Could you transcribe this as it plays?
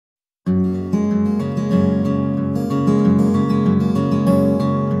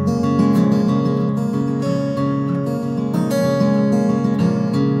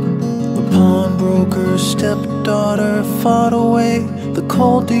stepdaughter fought away the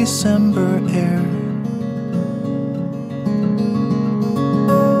cold December air.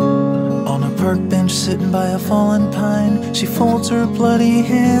 On a park bench sitting by a fallen pine, she folds her bloody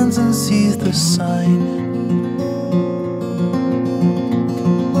hands and sees the sign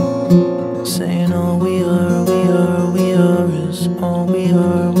saying, all we are, we are, we are is all we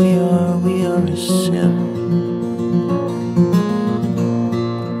are, we are, we are is sin.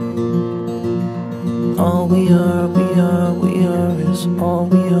 All we are, we are, we are is all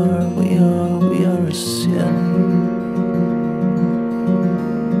we are, we are, we are is sin.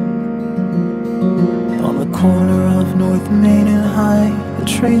 On the corner of North Main and High, the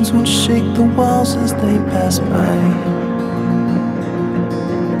trains would shake the walls as they passed by.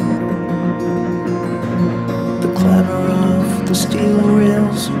 The clatter of the steel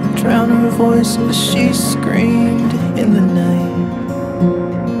rails drowned her voice as she screamed in the night.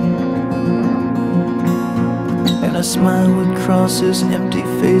 A smile would cross his empty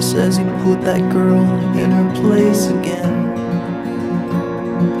face as he put that girl in her place again.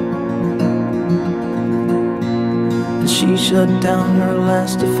 And she shut down her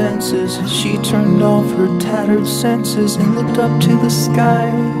last defenses. She turned off her tattered senses and looked up to the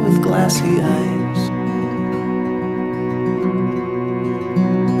sky with glassy eyes.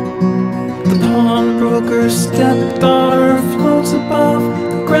 The pawnbroker's stepdaughter floats above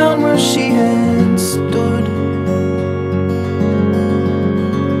the ground where she had stood.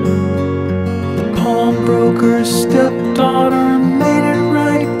 Pawnbroker's stepdaughter made it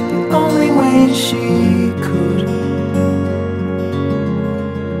right the only way she could.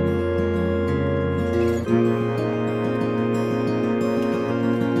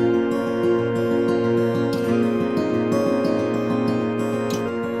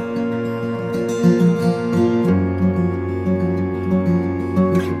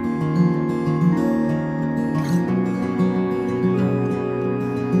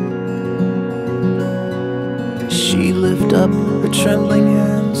 She lifted up her trembling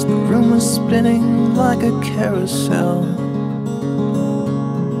hands. The room was spinning like a carousel.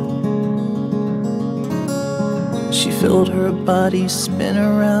 She felt her body spin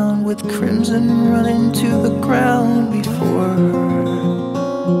around with crimson running to the ground before her.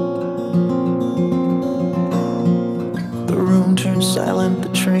 The room turned silent, the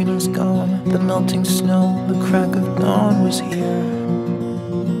train was gone. The melting snow, the crack of dawn was here.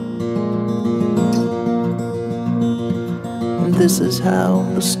 This is how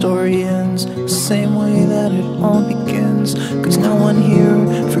the story ends, the same way that it all begins. 'Cause no one here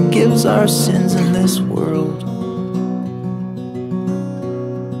forgives our sins in this world.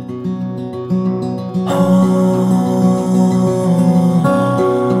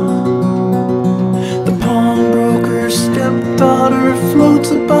 The pawnbroker's stepdaughter floats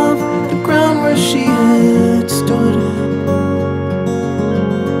above the ground where she had stood.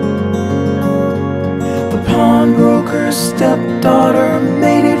 Pawnbroker's stepdaughter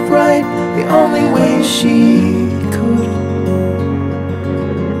made it right the only way she could.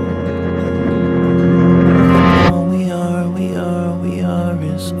 All we are, we are, we are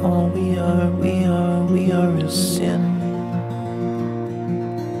is all we are, we are, we are is sin.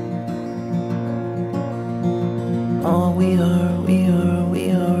 All we are, we are, we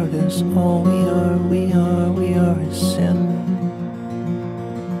are is all we